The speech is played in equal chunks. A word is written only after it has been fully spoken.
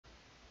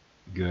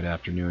Good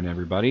afternoon,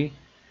 everybody.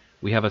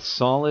 We have a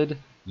solid,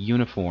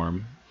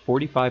 uniform,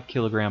 45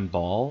 kilogram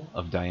ball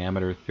of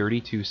diameter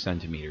 32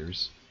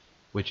 centimeters,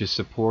 which is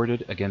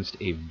supported against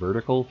a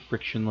vertical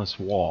frictionless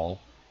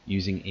wall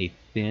using a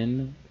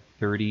thin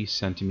 30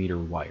 centimeter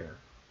wire.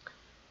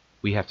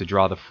 We have to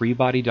draw the free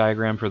body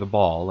diagram for the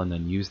ball and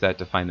then use that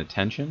to find the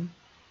tension,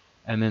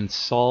 and then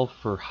solve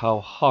for how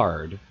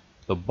hard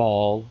the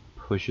ball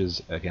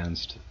pushes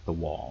against the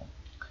wall.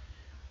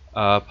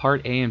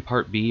 Part A and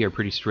Part B are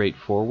pretty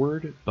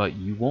straightforward, but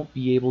you won't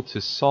be able to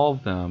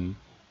solve them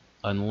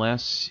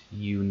unless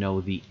you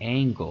know the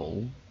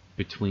angle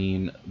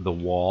between the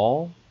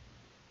wall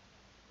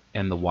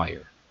and the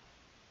wire.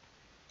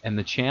 And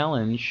the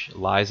challenge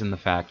lies in the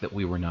fact that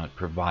we were not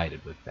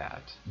provided with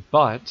that.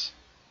 But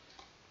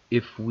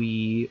if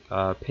we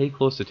pay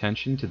close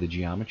attention to the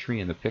geometry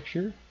in the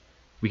picture,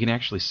 we can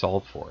actually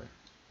solve for it.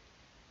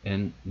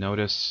 And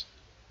notice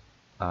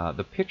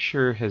the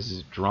picture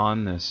has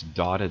drawn this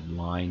dotted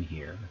line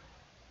here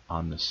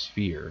on the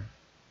sphere,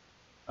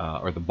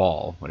 or the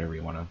ball, whatever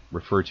you want to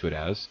refer to it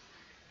as.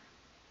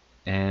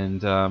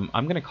 And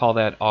I'm going to call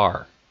that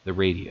R, the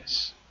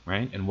radius,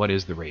 right? And what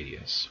is the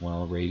radius?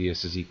 Well,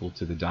 radius is equal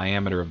to the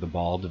diameter of the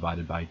ball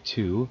divided by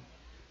 2.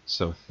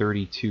 So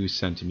 32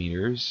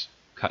 centimeters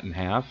cut in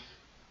half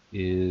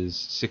is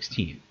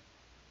 16.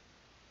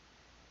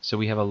 So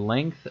we have a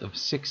length of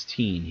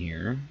 16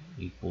 here,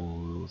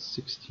 equals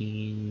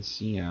 16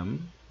 cm,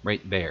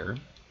 right there.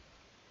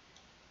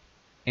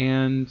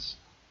 And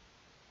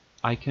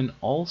I can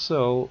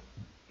also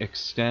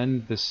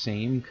extend the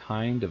same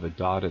kind of a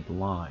dotted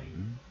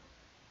line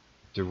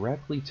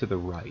directly to the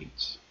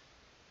right,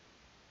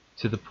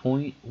 to the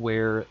point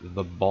where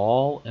the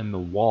ball and the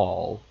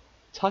wall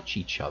touch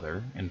each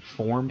other and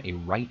form a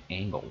right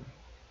angle.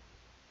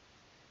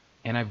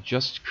 And I've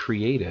just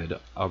created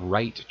a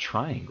right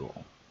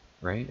triangle.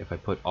 Right? If I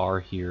put R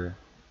here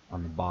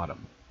on the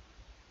bottom.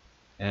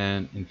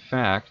 And in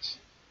fact,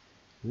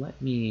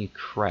 let me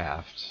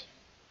craft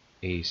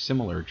a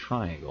similar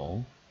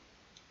triangle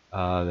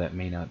that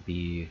may not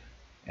be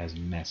as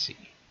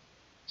messy.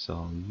 So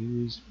I'll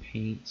use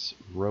Paint's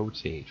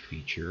rotate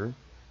feature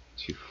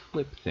to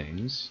flip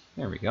things.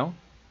 There we go.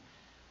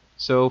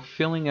 So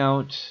filling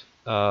out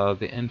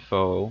the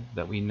info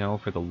that we know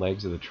for the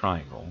legs of the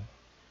triangle.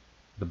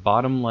 The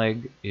bottom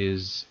leg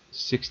is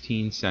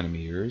 16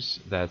 centimeters.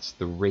 That's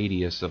the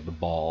radius of the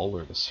ball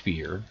or the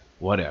sphere,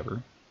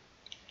 whatever.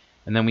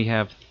 And then we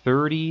have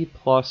 30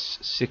 plus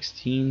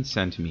 16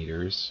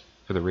 centimeters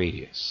for the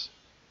radius.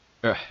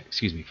 For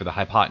the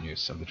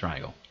hypotenuse of the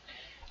triangle.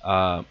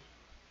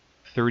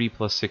 30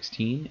 plus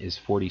 16 is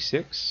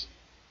 46.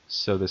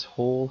 So this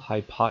whole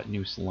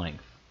hypotenuse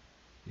length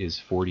is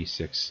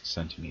 46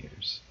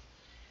 centimeters.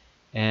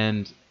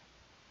 And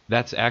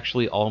that's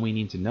actually all we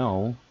need to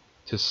know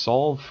to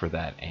solve for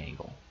that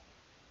angle,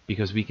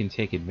 because we can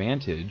take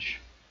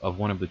advantage of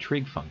one of the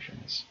trig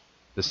functions,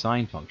 the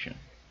sine function.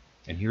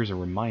 And here's a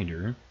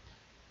reminder,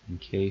 in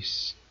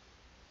case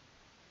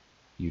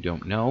you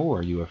don't know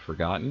or you have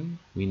forgotten,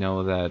 we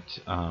know that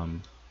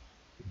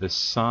the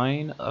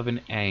sine of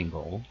an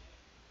angle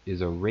is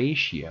a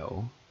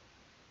ratio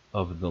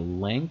of the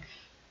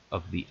length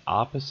of the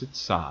opposite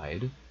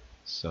side,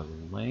 so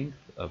the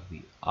length of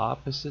the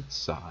opposite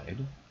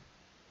side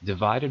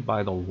divided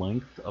by the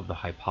length of the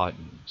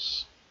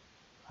hypotenuse.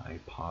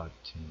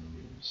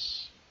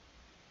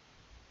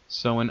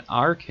 So in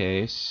our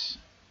case,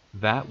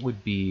 that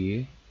would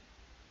be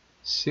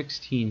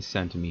 16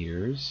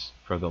 centimeters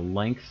for the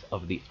length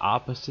of the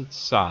opposite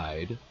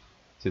side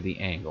to the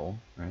angle.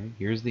 Right?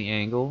 Here's the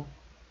angle.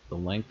 The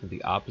length of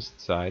the opposite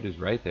side is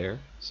right there,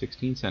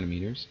 16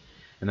 centimeters.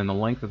 And then the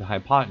length of the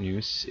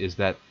hypotenuse is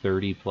that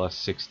 30 plus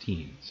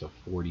 16, so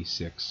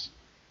 46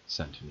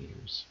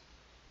 centimeters.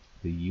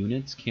 The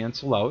units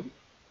cancel out,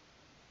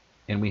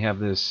 and we have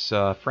this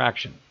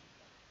fraction,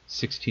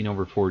 16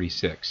 over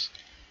 46.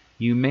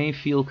 You may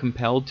feel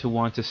compelled to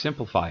want to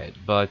simplify it,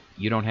 but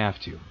you don't have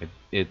to.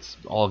 It's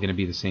all going to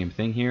be the same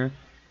thing here.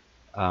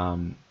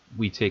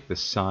 We take the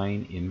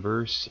sine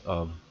inverse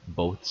of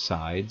both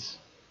sides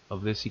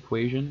of this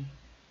equation.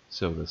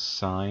 So the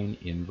sine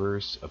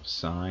inverse of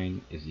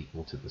sine is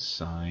equal to the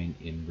sine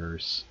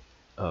inverse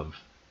of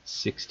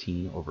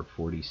 16 over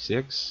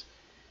 46.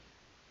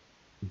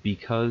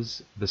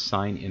 Because the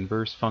sine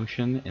inverse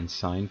function and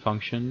sine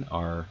function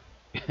are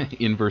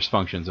inverse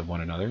functions of one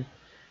another,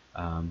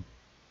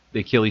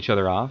 they kill each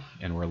other off,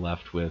 and we're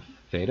left with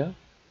theta.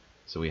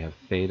 So we have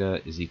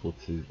theta is equal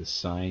to the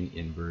sine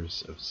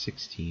inverse of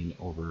 16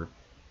 over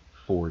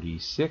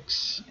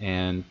 46.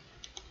 And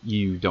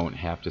you don't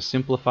have to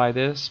simplify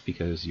this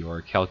because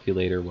your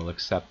calculator will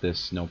accept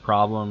this no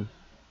problem.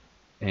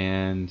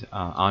 And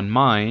on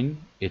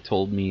mine, it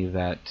told me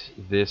that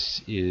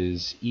this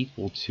is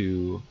equal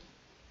to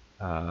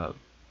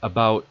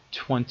about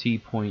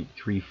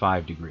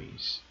 20.35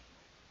 degrees.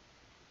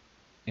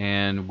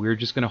 And we're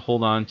just going to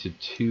hold on to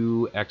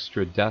 2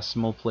 extra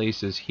decimal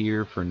places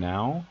here for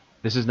now.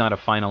 This is not a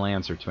final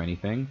answer to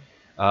anything.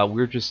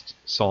 We're just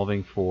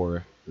solving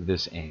for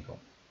this angle.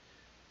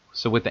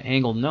 So with the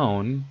angle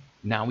known,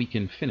 now we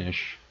can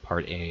finish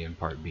part A and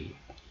part B.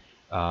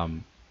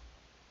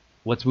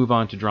 Let's move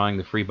on to drawing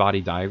the free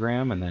body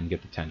diagram and then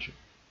get the tension.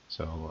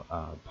 So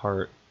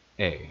part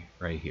A,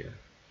 right here.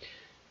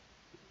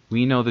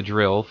 We know the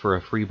drill for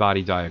a free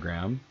body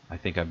diagram. I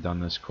think I've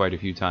done this quite a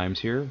few times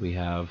here. We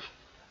have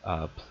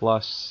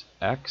plus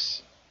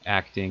x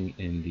acting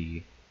in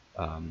the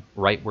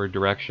rightward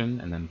direction,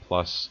 and then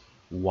plus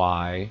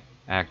y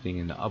acting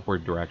in the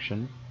upward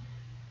direction.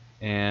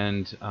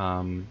 And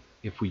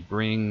if we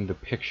bring the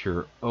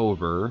picture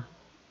over,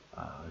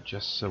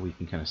 just so we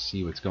can kind of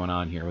see what's going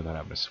on here without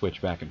having to switch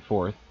back and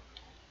forth,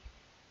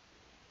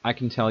 I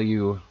can tell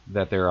you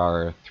that there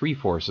are three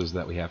forces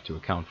that we have to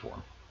account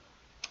for.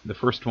 The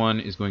first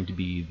one is going to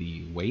be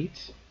the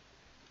weight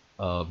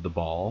of the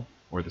ball,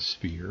 or the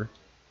sphere,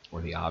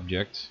 or the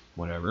object,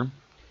 whatever.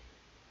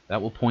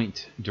 That will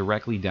point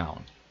directly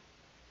down.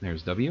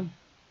 There's W.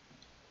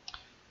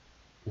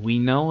 We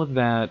know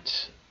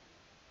that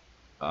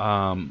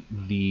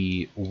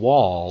the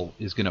wall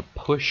is going to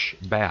push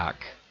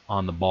back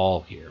on the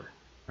ball here,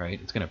 right?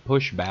 It's going to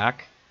push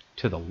back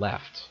to the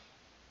left,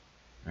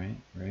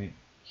 right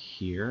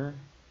here.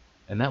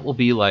 And that will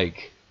be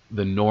like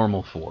the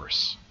normal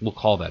force. We'll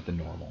call that the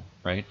normal,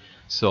 right?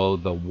 So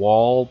the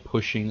wall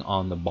pushing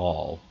on the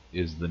ball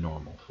is the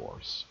normal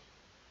force.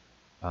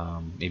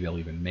 Maybe I'll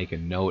even make a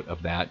note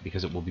of that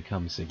because it will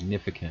become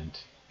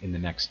significant in the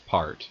next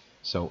part.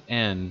 So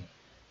N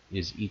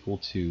is equal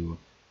to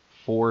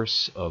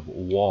force of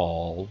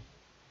wall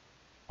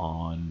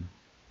on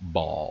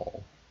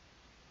ball.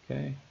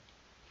 Okay?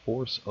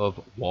 Force of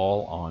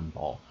wall on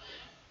ball.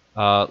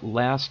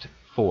 Last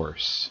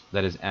force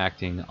that is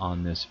acting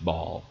on this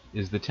ball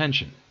is the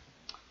tension,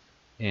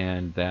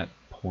 and that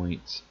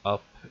points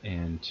up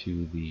and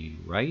to the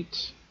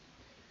right.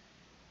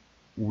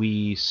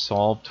 We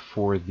solved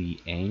for the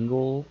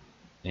angle,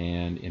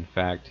 and in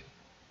fact,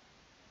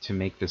 to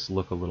make this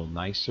look a little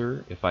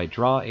nicer, if I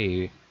draw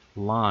a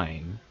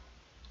line,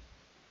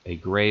 a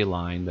gray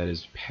line that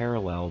is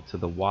parallel to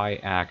the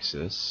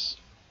y-axis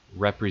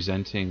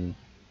representing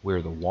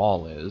where the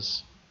wall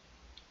is,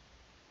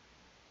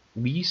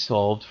 we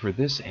solved for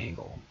this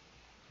angle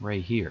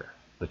right here,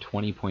 the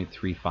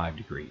 20.35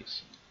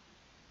 degrees.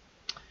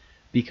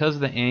 Because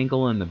the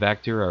angle and the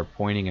vector are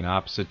pointing in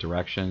opposite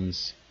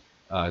directions,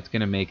 it's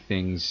going to make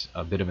things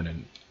a bit of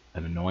an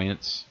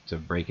annoyance to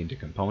break into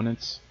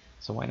components.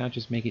 So why not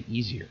just make it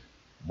easier?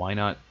 Why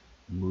not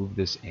move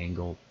this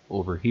angle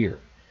over here?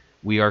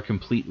 We are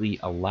completely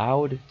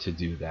allowed to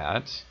do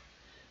that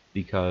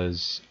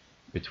because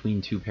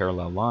between two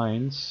parallel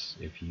lines,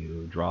 if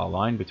you draw a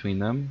line between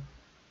them,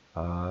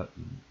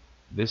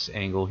 this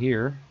angle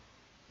here,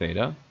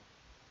 theta,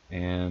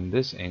 and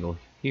this angle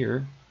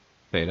here,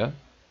 theta,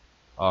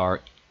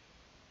 are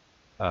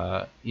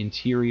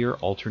interior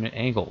alternate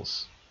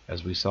angles,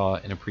 as we saw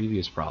in a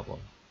previous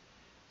problem.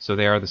 So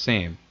they are the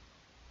same.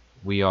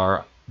 We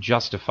are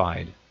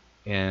justified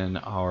in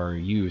our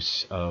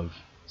use of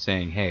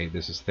saying, hey,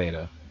 this is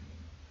theta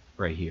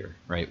right here,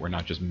 right? We're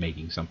not just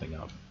making something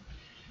up.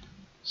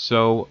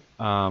 So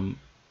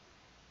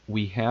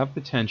we have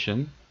the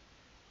tension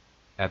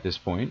at this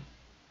point.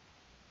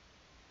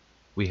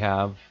 We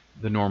have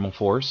the normal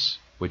force,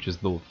 which is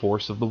the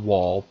force of the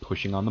wall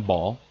pushing on the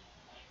ball,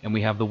 and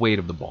we have the weight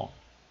of the ball.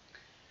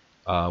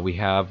 We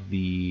have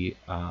the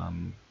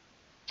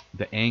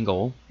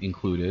angle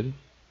included.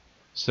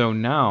 So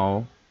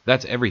now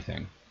that's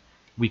everything.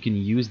 We can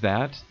use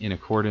that in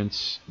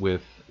accordance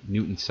with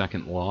Newton's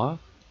second law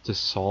to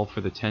solve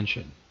for the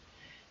tension.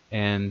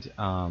 And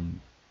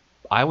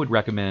I would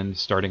recommend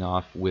starting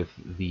off with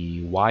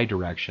the y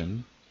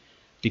direction,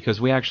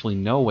 because we actually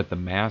know what the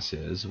mass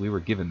is. We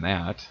were given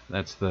that.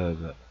 That's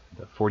the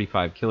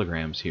 45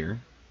 kilograms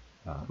here.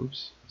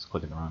 Oops, let's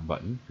click on the wrong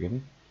button. Forgive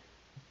me.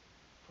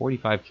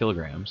 45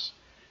 kilograms.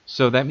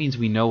 So that means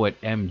we know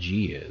what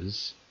mg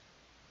is,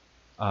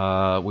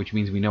 which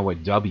means we know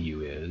what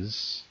w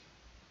is.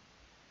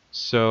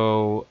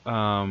 So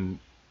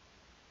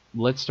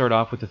let's start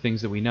off with the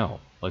things that we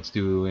know. Let's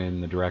do in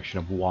the direction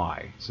of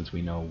y, since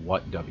we know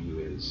what w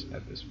is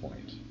at this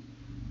point.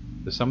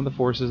 The sum of the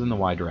forces in the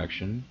y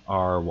direction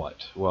are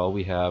what? Well,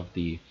 we have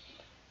the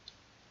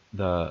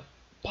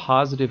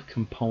positive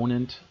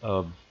component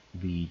of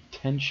the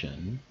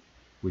tension,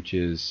 which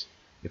is,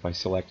 if I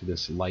select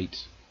this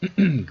light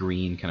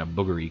green kind of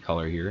boogery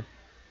color here,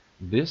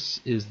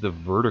 this is the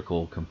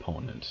vertical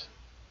component,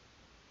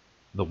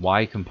 the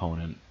y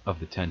component of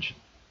the tension.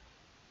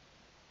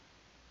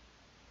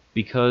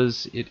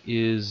 Because it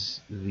is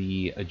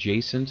the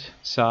adjacent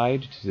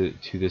side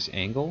to this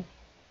angle,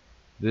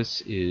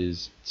 this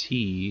is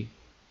t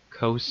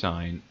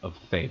cosine of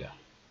theta.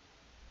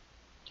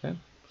 Okay?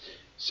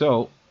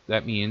 So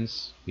that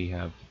means we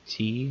have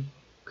t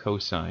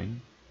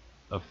cosine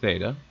of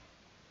theta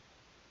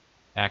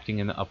acting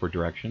in the upward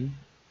direction,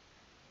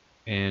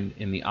 and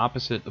in the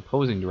opposite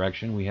opposing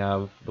direction we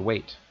have the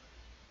weight.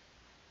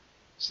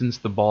 Since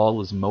the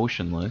ball is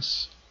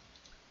motionless,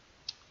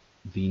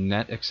 the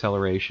net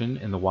acceleration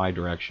in the y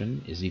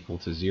direction is equal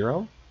to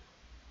 0,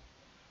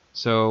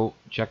 So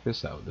check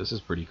this out. This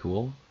is pretty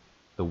cool.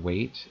 The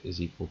weight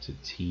is equal to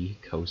t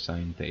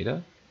cosine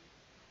theta.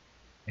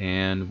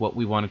 And what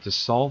we wanted to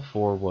solve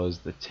for was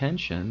the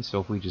tension. So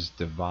if we just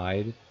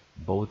divide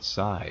both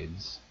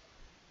sides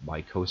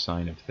by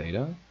cosine of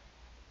theta,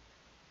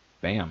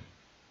 bam.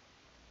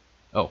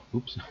 Oh,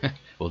 oops.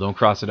 Well, don't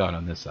cross it out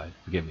on this side.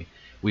 Forgive me.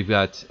 We've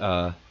got,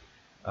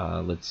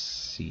 let's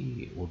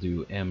see, we'll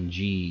do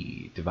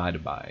mg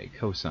divided by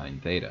cosine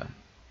theta.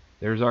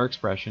 There's our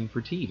expression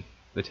for t,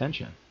 the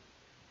tension.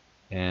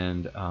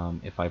 And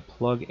if I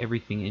plug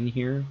everything in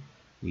here,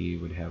 we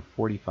would have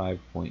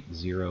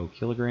 45.0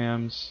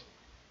 kilograms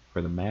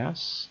for the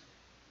mass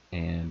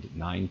and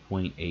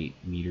 9.8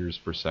 meters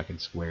per second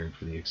squared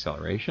for the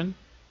acceleration,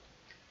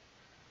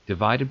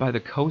 divided by the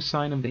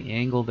cosine of the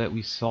angle that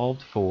we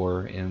solved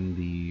for in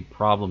the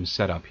problem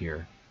setup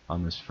here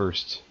on this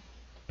first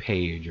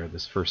page or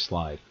this first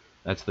slide.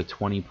 That's the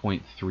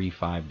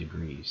 20.35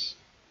 degrees.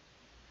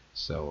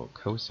 So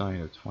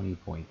cosine of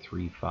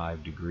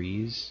 20.35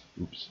 degrees,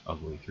 oops,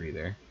 ugly 3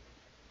 there,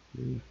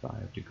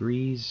 35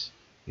 degrees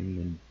in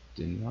the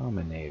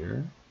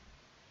denominator.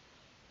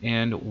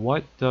 And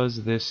what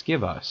does this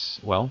give us?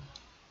 Well,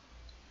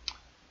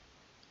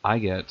 I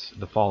get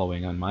the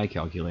following on my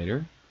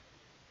calculator: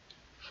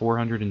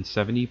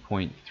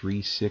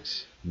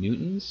 470.36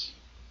 newtons.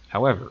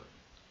 However,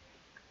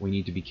 we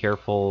need to be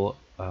careful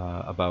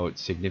about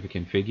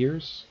significant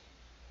figures.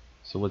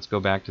 So let's go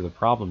back to the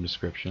problem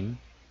description.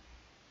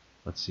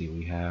 Let's see,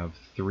 we have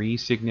 3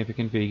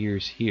 significant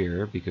figures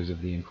here because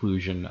of the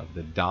inclusion of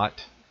the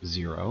dot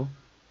 0.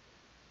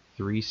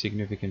 3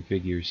 significant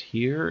figures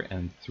here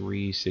and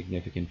 3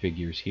 significant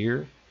figures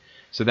here.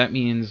 So that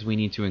means we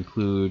need to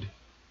include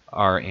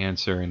our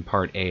answer in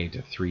part A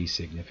to 3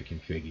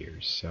 significant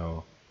figures.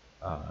 So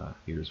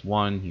here's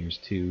 1, here's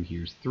 2,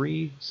 here's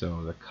 3.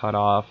 So the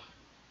cutoff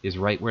is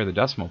right where the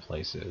decimal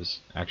place is,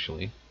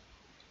 actually.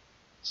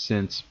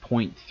 Since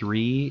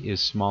 0.3 is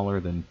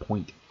smaller than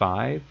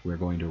 0.5, we're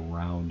going to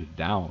round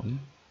down,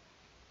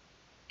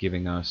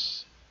 giving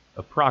us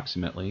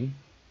approximately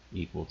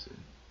equal to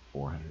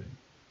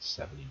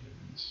 470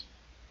 newtons.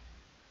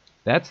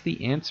 That's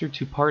the answer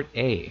to part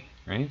A,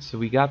 right? So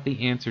we got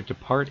the answer to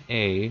part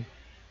A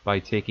by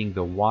taking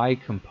the y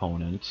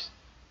component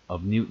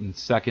of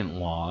Newton's second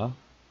law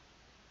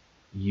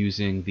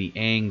using the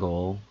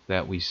angle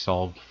that we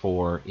solved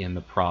for in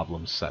the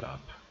problem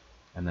setup.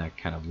 And that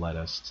kind of led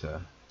us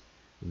to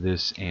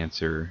this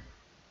answer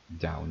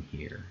down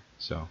here.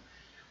 So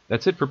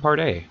that's it for part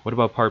A. What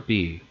about part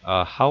B?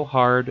 How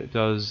hard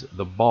does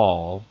the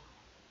ball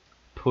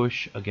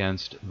push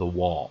against the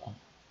wall?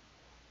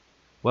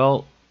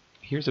 Well,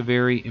 here's a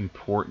very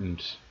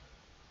important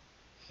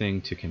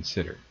thing to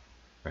consider,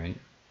 right?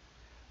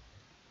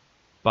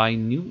 By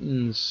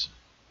Newton's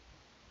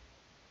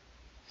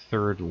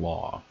third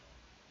law,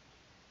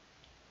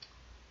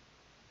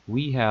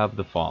 we have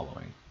the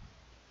following.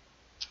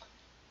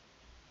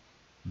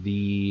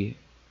 The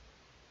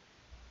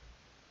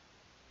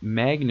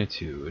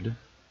magnitude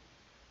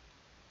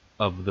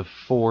of the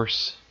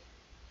force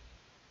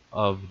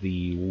of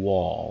the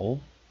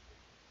wall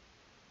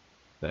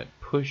that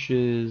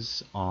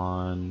pushes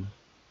on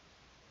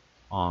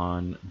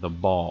the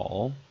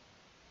ball,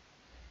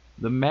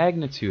 the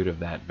magnitude of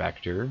that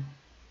vector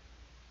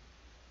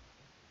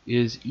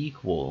is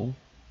equal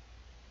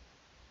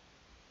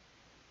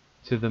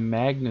to the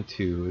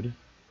magnitude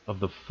of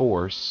the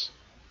force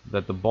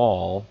that the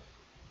ball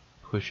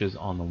pushes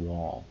on the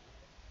wall.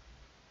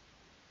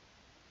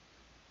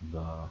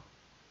 The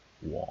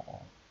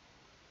wall.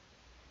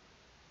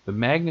 The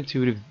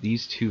magnitude of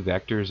these two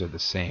vectors are the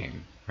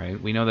same,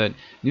 right? We know that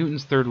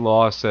Newton's third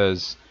law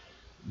says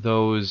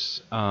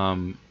those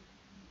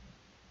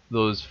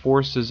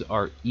forces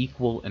are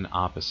equal and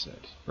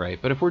opposite,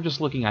 right? But if we're just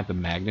looking at the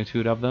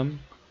magnitude of them,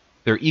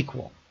 they're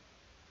equal.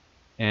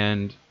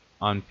 And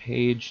on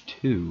page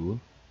 2,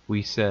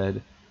 we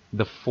said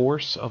the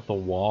force of the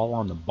wall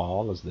on the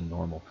ball is the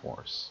normal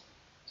force.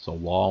 So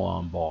wall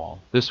on ball.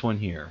 This one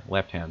here,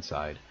 left-hand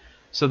side.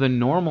 So the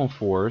normal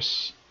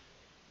force,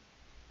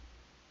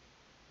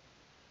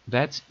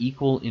 that's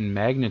equal in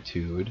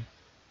magnitude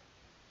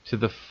to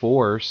the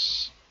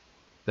force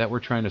that we're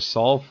trying to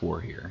solve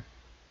for here.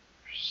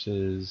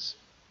 Forces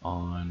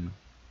on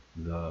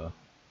the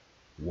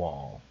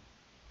wall.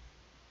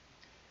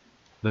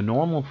 The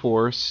normal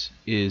force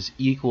is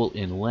equal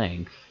in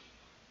length,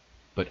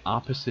 but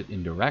opposite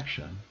in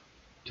direction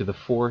to the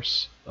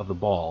force of the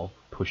ball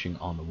pushing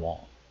on the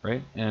wall,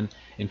 right? And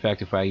in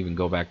fact, if I even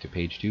go back to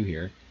page 2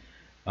 here,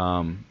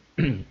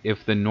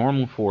 if the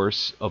normal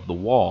force of the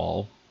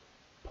wall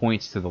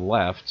points to the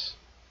left,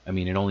 I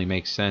mean, it only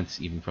makes sense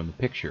even from the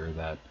picture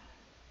that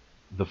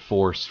the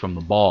force from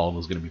the ball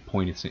was going to be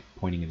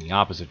pointing in the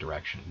opposite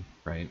direction,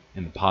 right?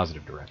 In the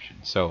positive direction.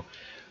 So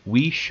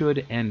we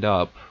should end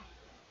up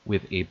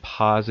with a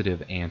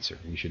positive answer.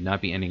 We should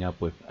not be ending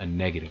up with a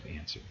negative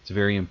answer. It's a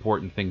very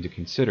important thing to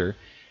consider,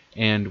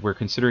 and we're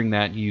considering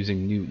that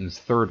using Newton's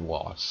third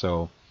law.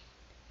 So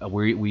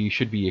we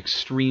should be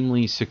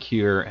extremely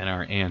secure in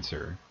our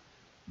answer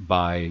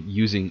by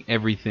using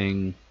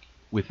everything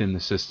within the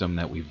system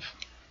that we've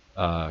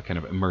kind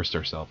of immersed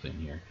ourselves in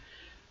here.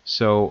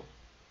 So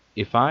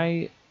if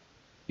I,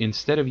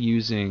 instead of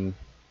using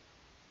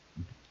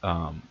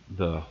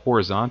the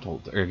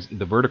horizontal or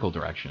the vertical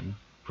direction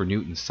for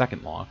Newton's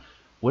second law,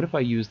 what if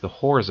I use the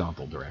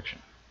horizontal direction?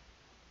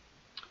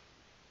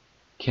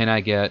 Can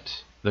I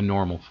get the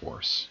normal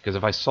force? Because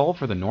if I solve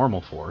for the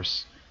normal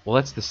force, well,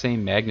 that's the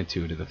same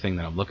magnitude of the thing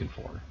that I'm looking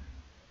for.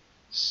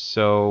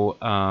 So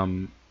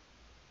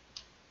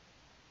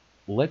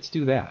let's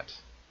do that.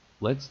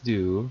 Let's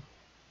do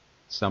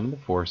sum of the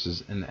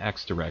forces in the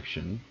x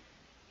direction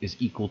is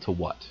equal to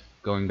what?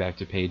 Going back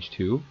to page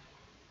 2.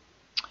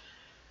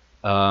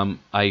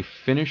 I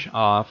finish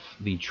off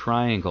the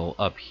triangle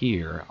up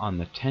here on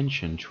the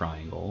tension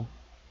triangle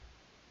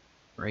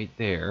right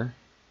there.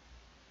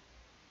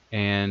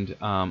 And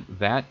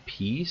that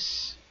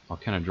piece, I'll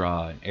kind of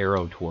draw an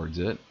arrow towards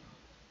it.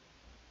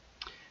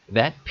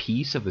 That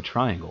piece of the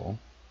triangle,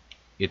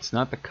 it's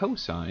not the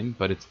cosine,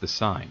 but it's the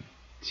sine,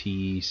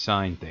 t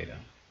sine theta.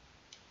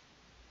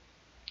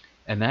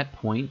 And that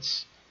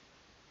points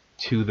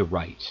to the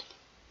right.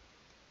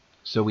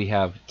 So we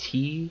have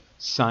t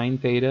sine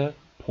theta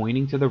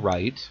pointing to the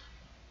right,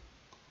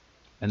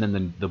 and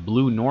then the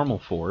blue normal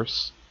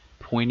force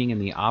pointing in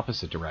the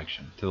opposite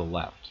direction, to the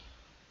left.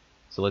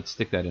 So let's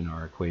stick that in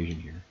our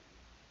equation here.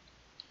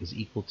 Is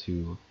equal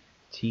to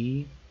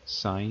t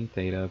sine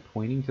theta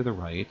pointing to the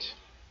right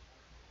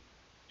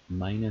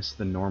minus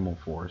the normal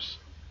force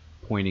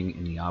pointing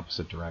in the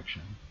opposite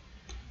direction.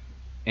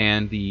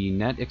 And the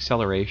net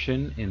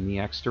acceleration in the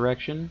x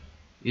direction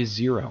is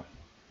 0.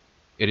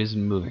 It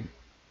isn't moving.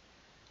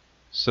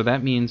 So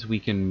that means we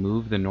can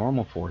move the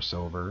normal force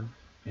over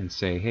and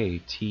say, hey,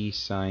 t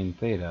sine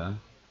theta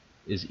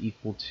is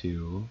equal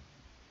to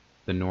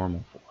the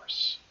normal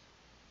force.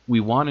 We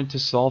wanted to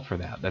solve for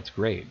that. That's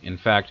great. In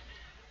fact,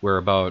 we're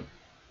about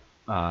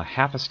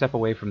half a step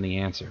away from the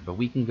answer, but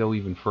we can go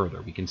even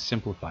further. We can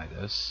simplify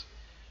this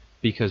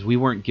because we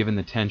weren't given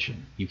the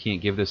tension. You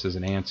can't give this as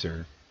an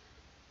answer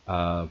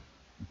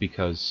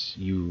because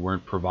you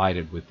weren't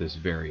provided with this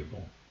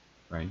variable,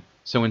 right?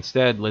 So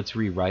instead, let's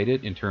rewrite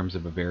it in terms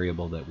of a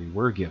variable that we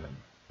were given,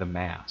 the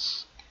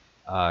mass.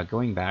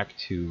 Going back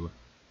to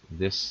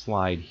this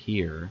slide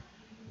here,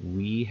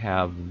 we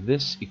have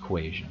this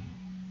equation.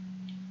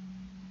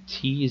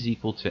 T is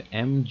equal to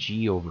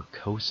mg over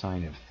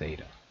cosine of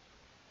theta.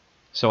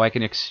 So I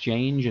can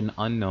exchange an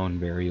unknown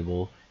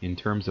variable in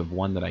terms of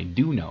one that I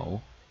do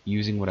know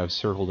using what I've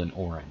circled in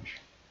orange.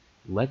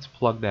 Let's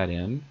plug that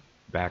in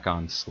back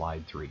on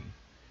slide 3.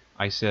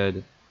 I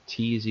said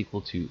t is equal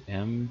to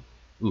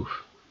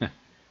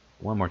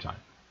one more time,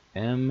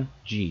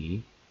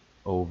 mg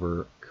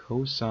over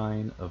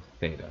cosine of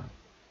theta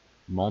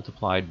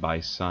multiplied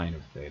by sine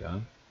of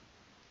theta.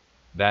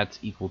 That's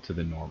equal to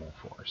the normal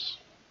force.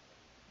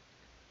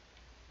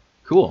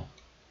 Cool.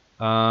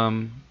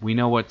 We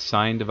know what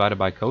sine divided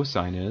by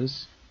cosine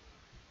is.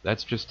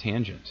 That's just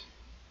tangent,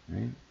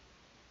 right?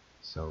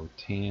 So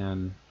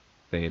tan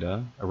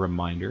theta, a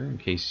reminder in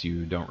case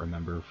you don't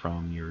remember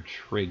from your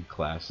trig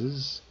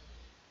classes.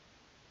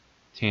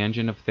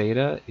 Tangent of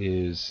theta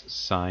is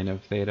sine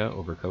of theta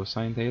over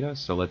cosine theta.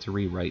 So let's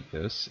rewrite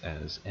this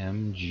as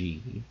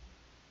mg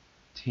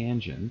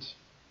tangent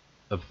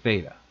of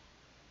theta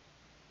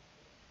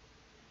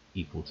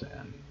equal to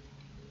n.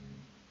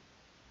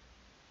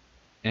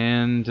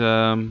 And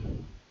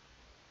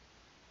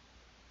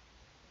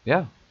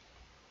yeah,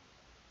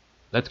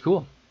 that's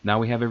cool. Now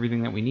we have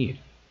everything that we need.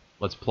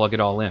 Let's plug it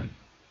all in.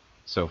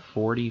 So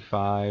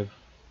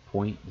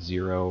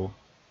 45.0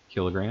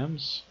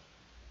 kilograms,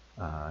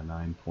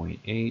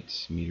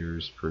 9.8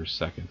 meters per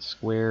second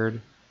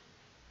squared,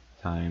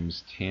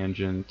 times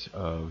tangent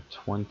of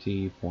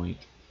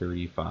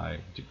 20.35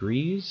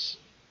 degrees.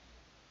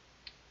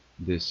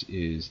 This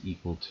is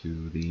equal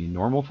to the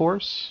normal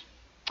force.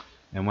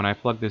 And when I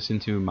plug this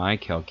into my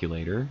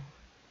calculator,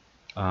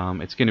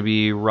 it's going to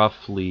be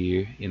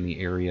roughly in the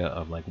area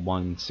of like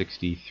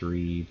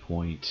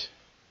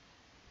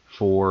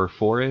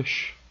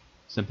 163.44-ish,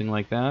 something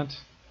like that.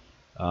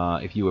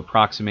 If you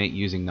approximate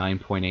using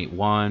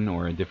 9.81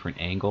 or a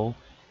different angle,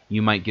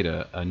 you might get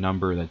a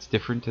number that's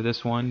different to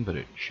this one, but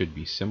it should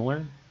be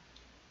similar.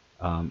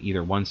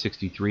 Either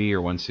 163 or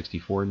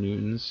 164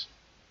 newtons.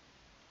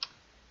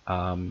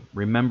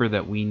 Remember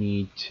that we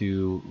need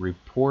to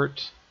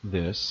report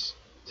this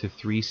to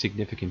 3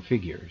 significant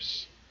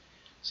figures.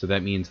 So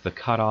that means the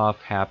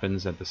cutoff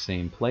happens at the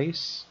same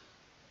place,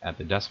 at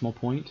the decimal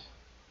point.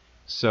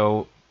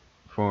 So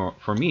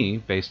for me,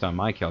 based on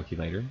my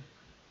calculator,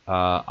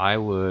 I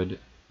would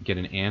get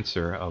an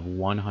answer of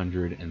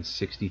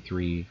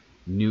 163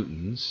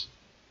 newtons.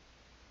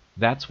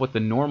 That's what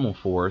the normal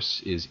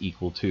force is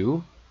equal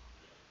to,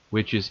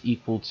 which is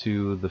equal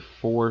to the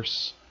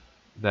force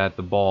that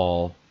the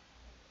ball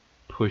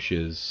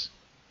pushes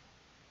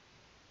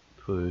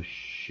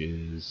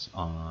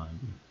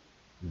on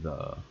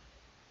the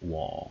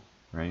wall,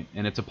 right?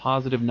 And it's a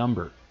positive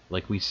number,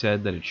 like we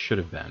said that it should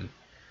have been,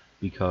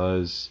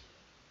 because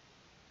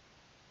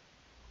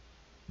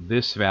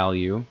this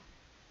value,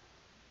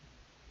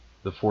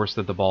 the force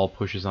that the ball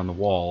pushes on the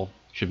wall,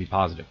 should be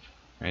positive.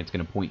 Right? It's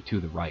going to point to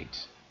the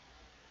right.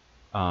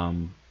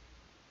 And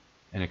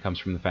it comes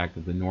from the fact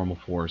that the normal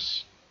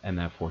force and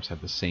that force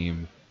have the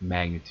same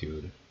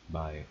magnitude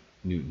by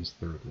Newton's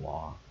third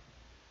law.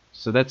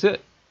 So that's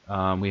it.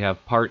 We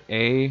have part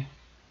A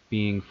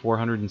being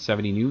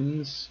 470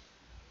 newtons.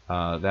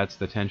 That's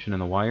the tension in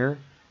the wire.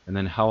 And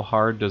then how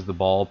hard does the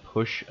ball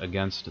push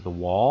against the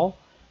wall?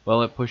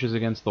 Well, it pushes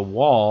against the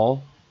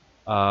wall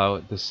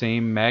the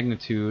same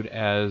magnitude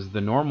as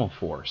the normal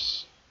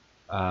force,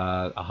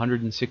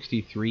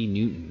 163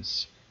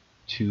 newtons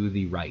to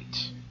the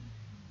right.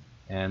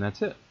 And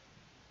that's it.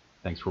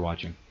 Thanks for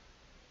watching.